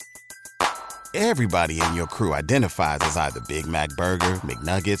Everybody in your crew identifies as either Big Mac Burger,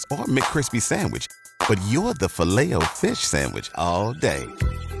 McNuggets, or McCrispy Sandwich. But you're the Filet-O-Fish Sandwich all day.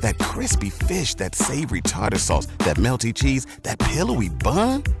 That crispy fish, that savory tartar sauce, that melty cheese, that pillowy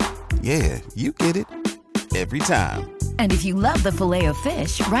bun. Yeah, you get it. Every time. And if you love the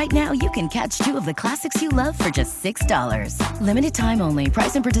Filet-O-Fish, right now you can catch two of the classics you love for just $6. Limited time only.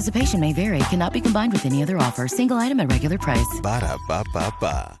 Price and participation may vary. Cannot be combined with any other offer. Single item at regular price.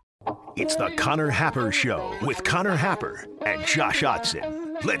 Ba-da-ba-ba-ba. It's the Connor Happer Show with Connor Happer and Josh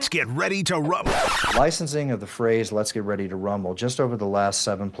Otson. Let's get ready to rumble. Licensing of the phrase "Let's get ready to rumble" just over the last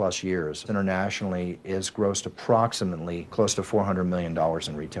 7+ years internationally is grossed approximately close to $400 million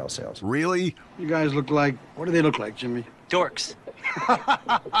in retail sales. Really? You guys look like, what do they look like, Jimmy? Dorks.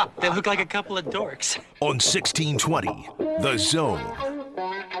 They look like a couple of dorks. On 1620, The Zone.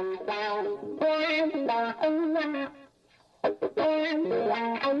 All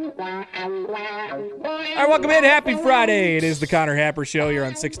right, welcome in. Happy Friday. It is the Connor Happer Show here on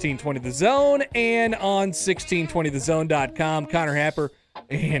 1620 The Zone and on 1620thezone.com. Connor Happer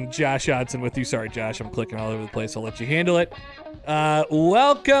and Josh Hodson with you. Sorry, Josh, I'm clicking all over the place. I'll let you handle it.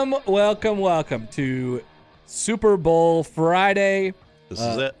 Welcome to Super Bowl Friday. This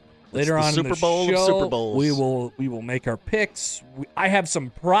is it. Later on Super in the Bowl show, of Super Bowls. we will make our picks. I have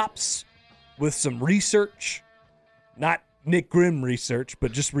some props with some research, not Nick Grimm research,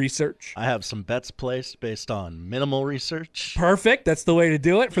 but just research. I have some bets placed based on minimal research. Perfect. That's the way to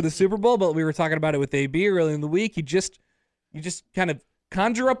do it for the Super Bowl. But we were talking about it with AB earlier in the week. You just kind of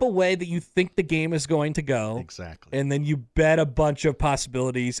conjure up a way that you think the game is going to go. Exactly. And then you bet a bunch of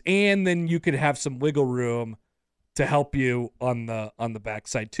possibilities, and then you could have some wiggle room to help you on the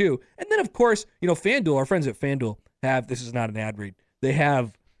backside too. And then of course, FanDuel, our friends at FanDuel have, this is not an ad read, they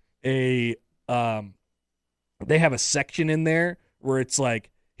have a section in there where it's like,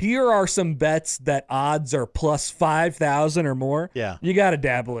 here are some bets that odds are plus 5,000 or more. Yeah. You got to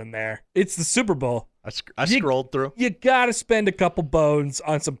dabble in there. It's the Super Bowl. I scrolled through. You got to spend a couple bones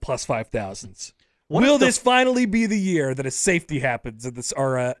on some plus 5,000s. What Will if the- this finally be the year that a safety happens in this,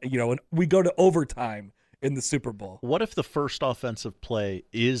 or and we go to overtime in the Super Bowl? What if the first offensive play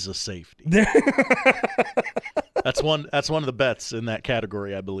is a safety? That's one of the bets in that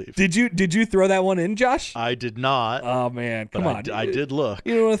category, I believe. Did you throw that one in, Josh? I did not. Oh man, come on! I did look.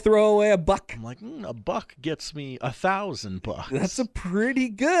 You don't want to throw away a buck? I'm like, a buck gets me $1,000. That's a pretty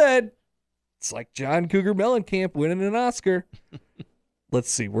good. It's like John Cougar Mellencamp winning an Oscar. Let's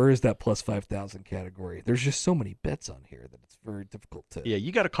see, where is that plus 5,000 category? There's just so many bets on here that it's very difficult to. Yeah,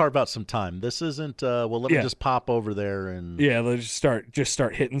 you got to carve out some time. This isn't. Let me just pop over there and. Yeah, let's just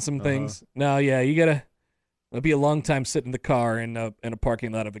start hitting some things. No, yeah, you gotta. It'll be a long time sitting in the car in a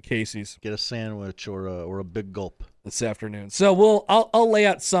parking lot of a Casey's. Get a sandwich or a big gulp this afternoon. So I'll lay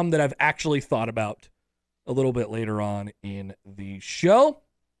out some that I've actually thought about a little bit later on in the show.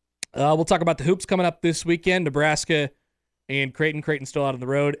 We'll talk about the hoops coming up this weekend. Nebraska and Creighton. Creighton still out on the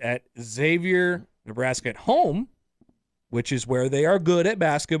road at Xavier. Nebraska at home, which is where they are good at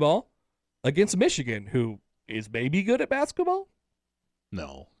basketball, against Michigan, who is maybe good at basketball.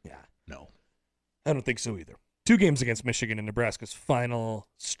 No. Yeah. No. I don't think so either. 2 games against Michigan in Nebraska's final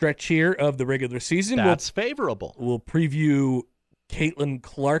stretch here of the regular season. That's favorable. We'll preview Caitlin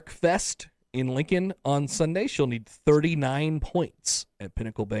Clark Fest in Lincoln on Sunday. She'll need 39 points at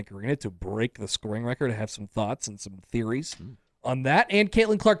Pinnacle Bank Arena to break the scoring record. I have some thoughts and some theories on that. And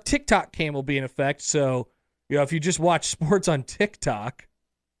Caitlin Clark TikTok cam will be in effect. So, if you just watch sports on TikTok,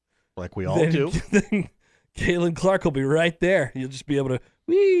 like we all do, then Caitlin Clark will be right there. You'll just be able to,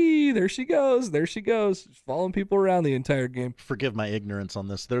 there she goes. There she goes. Just following people around the entire game. Forgive my ignorance on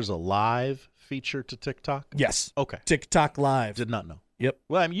this. There's a live feature to TikTok? Yes. Okay. TikTok Live. Did not know. Yep.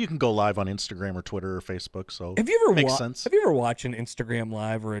 Well, I mean, you can go live on Instagram or Twitter or Facebook, so have you ever makes sense. Have you ever watched an Instagram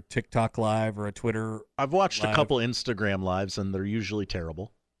Live or a TikTok Live or a Twitter? I've watched live? a couple Instagram Lives, and they're usually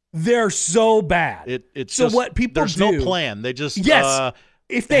terrible. They're so bad. It's so just, what people there's do. no plan. They just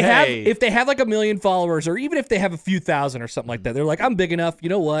if they have like 1 million followers, or even if they have a few thousand or something like that, they're like, I'm big enough. You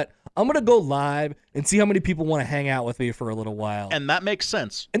know what? I'm gonna go live and see how many people want to hang out with me for a little while. And that makes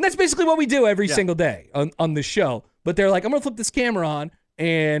sense. And that's basically what we do every single day on this show. But they're like, I'm gonna flip this camera on,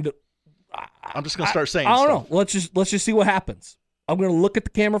 and I'm just gonna start saying. I don't stuff. know. Let's just see what happens. I'm gonna look at the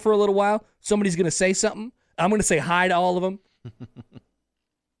camera for a little while. Somebody's gonna say something. I'm gonna say hi to all of them.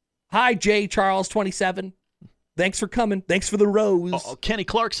 Hi, J. Charles 27. Thanks for coming. Thanks for the rose. Oh, Kenny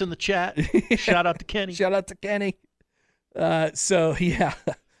Clark's in the chat. Shout out to Kenny. Shout out to Kenny. So yeah,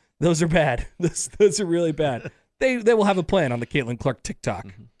 those are bad. Those are really bad. They will have a plan on the Caitlin Clark TikTok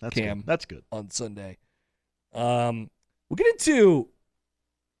That's cam. good. That's good. On Sunday. We'll get into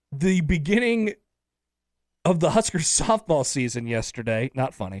the beginning of the Huskers softball season yesterday.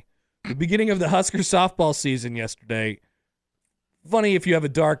 Not funny. The beginning of the Huskers softball season yesterday. Funny if you have a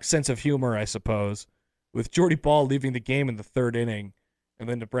dark sense of humor, I suppose, with Jordy Ball leaving the game in the third inning and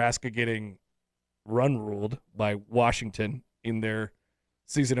then Nebraska getting run ruled by Washington in their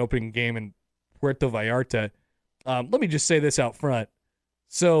season opening game in Puerto Vallarta. Let me just say this out front.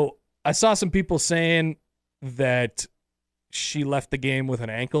 So I saw some people saying that she left the game with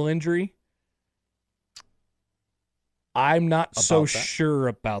an ankle injury. I'm not so sure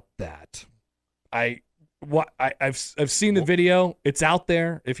about that. I've seen the video. It's out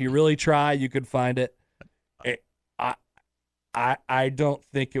there. If you really try, you could find it. I don't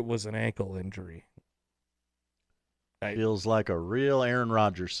think it was an ankle injury. Feels like a real Aaron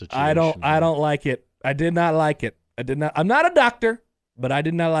Rodgers situation. I don't like it. I did not like it. I'm not a doctor, but I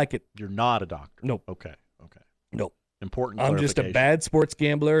did not like it. You're not a doctor. Nope. Okay. Nope. Important I'm just a clarification. bad sports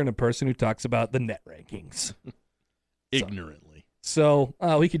gambler and a person who talks about the net rankings. Ignorantly. So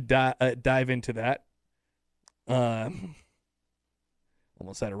we could dive into that.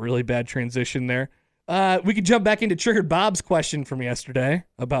 Almost had a really bad transition there. We could jump back into Triggered Bob's question from yesterday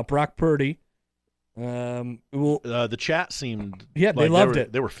about Brock Purdy. The chat seemed they loved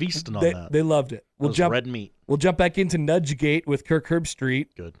it. They were feasting on that. They loved it. Red meat. We'll jump back into Nudgegate with Kirk Herbstreit,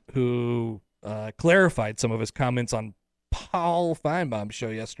 Good. Who clarified some of his comments on Paul Feinbaum's show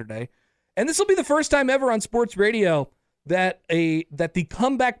yesterday. And this will be the first time ever on sports radio that the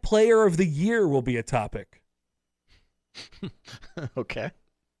comeback player of the year will be a topic. Okay.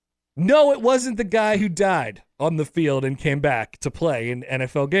 No, it wasn't the guy who died on the field and came back to play in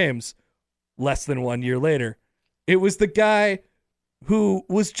NFL games less than 1 year later. It was the guy who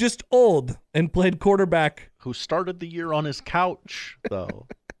was just old and played quarterback. Who started the year on his couch, though.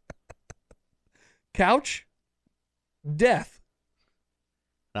 Couch? Death.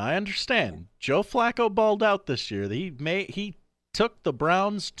 Now, I understand. Joe Flacco balled out this year. He took the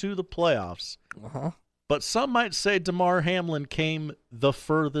Browns to the playoffs. Uh-huh. But some might say DeMar Hamlin came the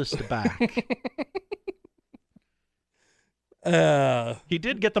furthest back. He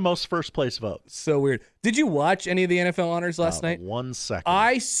did get the most first place votes. So weird. Did you watch any of the NFL honors last night? 1 second.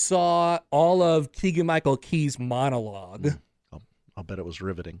 I saw all of Keegan-Michael Key's monologue. I'll bet it was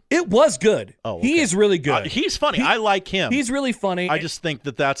riveting. It was good. Oh, okay. He is really good. He's funny. I like him. He's really funny. I just think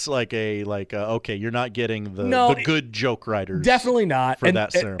that's okay, you're not getting the good joke writers. Definitely not. For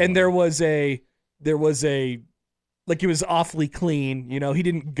that ceremony. And there was a like, it was awfully clean. You know, he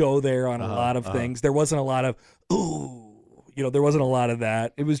didn't go there on a lot of things. There wasn't a lot of, there wasn't a lot of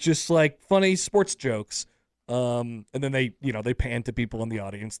that. It was just like funny sports jokes. And then they panned to people in the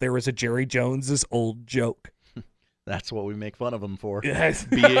audience. There was a Jerry Jones's old joke. That's what we make fun of him for. Yes.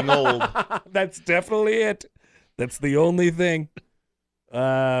 Being old. That's definitely it. That's the only thing.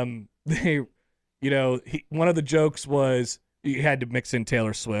 One of the jokes was you had to mix in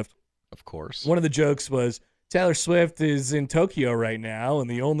Taylor Swift. Of course. One of the jokes was Taylor Swift is in Tokyo right now, and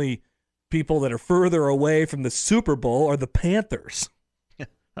the only people that are further away from the Super Bowl are the Panthers.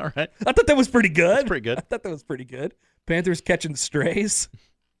 All right. I thought that was pretty good. That's pretty good. I thought that was pretty good. Panthers catching strays.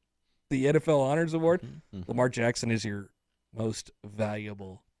 The NFL Honors Award. Mm-hmm. Lamar Jackson is your most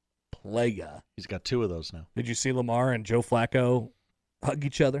valuable player. He's got 2 of those now. Did you see Lamar and Joe Flacco hug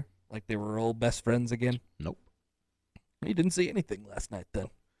each other like they were old best friends again? Nope. You didn't see anything last night then.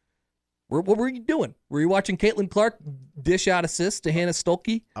 What were you doing? Were you watching Caitlin Clark dish out assists to Hannah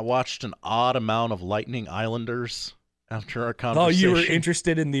Stolke? I watched an odd amount of Lightning Islanders after our conversation. Oh, you were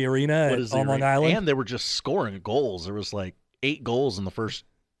interested in the arena on Long Island? And they were just scoring goals. There was like 8 goals in the first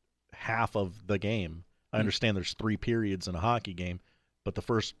half of the game. I understand there's 3 periods in a hockey game, but the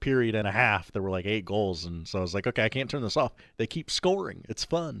first period and a half, there were like 8 goals. And so I was like, okay, I can't turn this off. They keep scoring. It's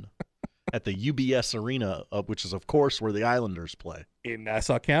fun. At the UBS Arena, which is, of course, where the Islanders play. In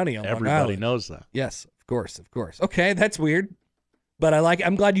Nassau County on Long Island. Everybody knows that. Yes, of course. Okay, that's weird. But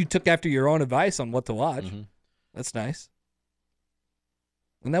I'm glad you took after your own advice on what to watch. Mm-hmm. That's nice.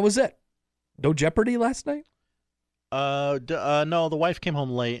 And that was it. No Jeopardy last night? No, the wife came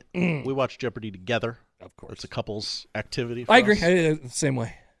home late. We watched Jeopardy together. Of course. It's a couple's activity for I agree. us. Same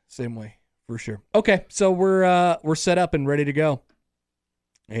way, for sure. Okay, so we're set up and ready to go.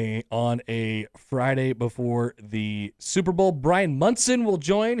 On a Friday before the Super Bowl. Brian Munson will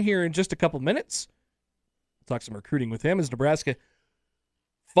join here in just a couple minutes. We'll talk some recruiting with him as Nebraska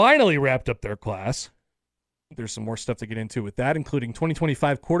finally wrapped up their class. There's some more stuff to get into with that, including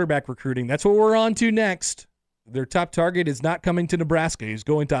 2025 quarterback recruiting. That's what we're on to next. Their top target is not coming to Nebraska. He's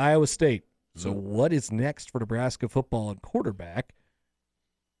going to Iowa State. So what is next for Nebraska football and quarterback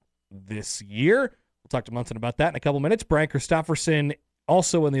this year? We'll talk to Munson about that in a couple minutes. Brian Christopherson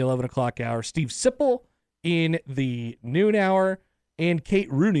also in the 11 o'clock hour. Steve Sipple in the noon hour. And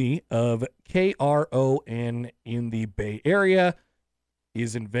Kate Rooney of KRON in the Bay Area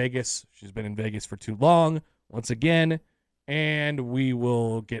is in Vegas. She's been in Vegas for too long, once again. And we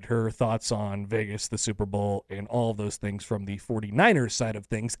will get her thoughts on Vegas, the Super Bowl, and all of those things from the 49ers side of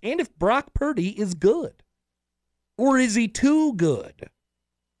things. And if Brock Purdy is good. Or is he too good,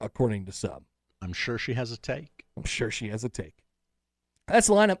 according to some? I'm sure she has a take. That's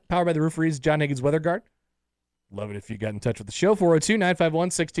the lineup, powered by the Roofery's John Higgins Weather Guard. Love it if you got in touch with the show.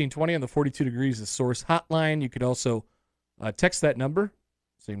 402-951-1620 on the 42 Degrees the Source hotline. You could also text that number,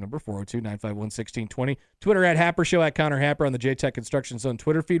 same number, 402-951-1620. Twitter at Happer Show, at Connor Happer on the J-Tech Construction Zone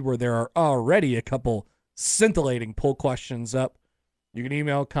Twitter feed, where there are already a couple scintillating poll questions up. You can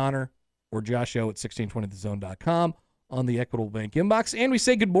email Connor or Josh O at 1620thezone.com on the Equitable Bank inbox. And we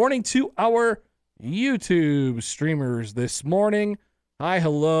say good morning to our YouTube streamers this morning. Hi,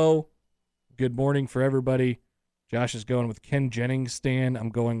 hello. Good morning for everybody. Josh is going with Ken Jennings stand. I'm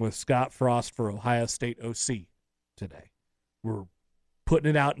going with Scott Frost for Ohio State OC today. We're putting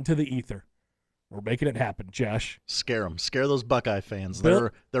it out into the ether. We're making it happen, Josh. Scare them. Scare those Buckeye fans.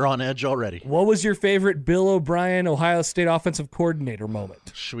 They're on edge already. What was your favorite Bill O'Brien, Ohio State offensive coordinator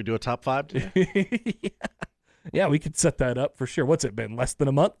moment? Should we do a top 5 today? Yeah, we could set that up for sure. What's it been, less than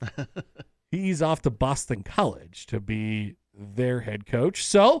a month? He's off to Boston College to be their head coach.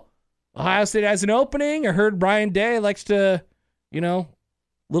 So Ohio State has an opening. I heard Brian Day likes to,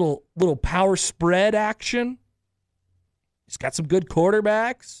 little power spread action. He's got some good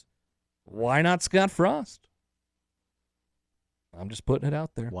quarterbacks. Why not Scott Frost? I'm just putting it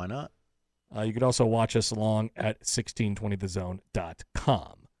out there. Why not? You could also watch us along at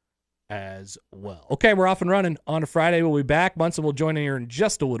 1620thezone.com as well. Okay, we're off and running on a Friday. We'll be back. Munson will join in here in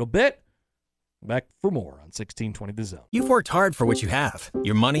just a little bit. Back for more on 1620 The Zone. You've worked hard for what you have.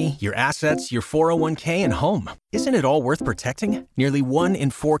 Your money, your assets, your 401k, and home. Isn't it all worth protecting? Nearly 1 in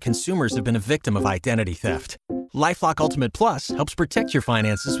 4 consumers have been a victim of identity theft. LifeLock Ultimate Plus helps protect your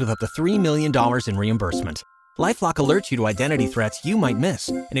finances with up to $3 million in reimbursement. LifeLock alerts you to identity threats you might miss.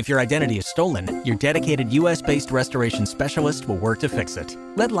 And if your identity is stolen, your dedicated U.S.-based restoration specialist will work to fix it.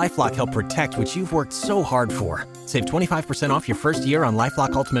 Let LifeLock help protect what you've worked so hard for. Save 25% off your first year on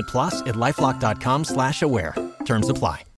LifeLock Ultimate Plus at LifeLock.com/aware. Terms apply.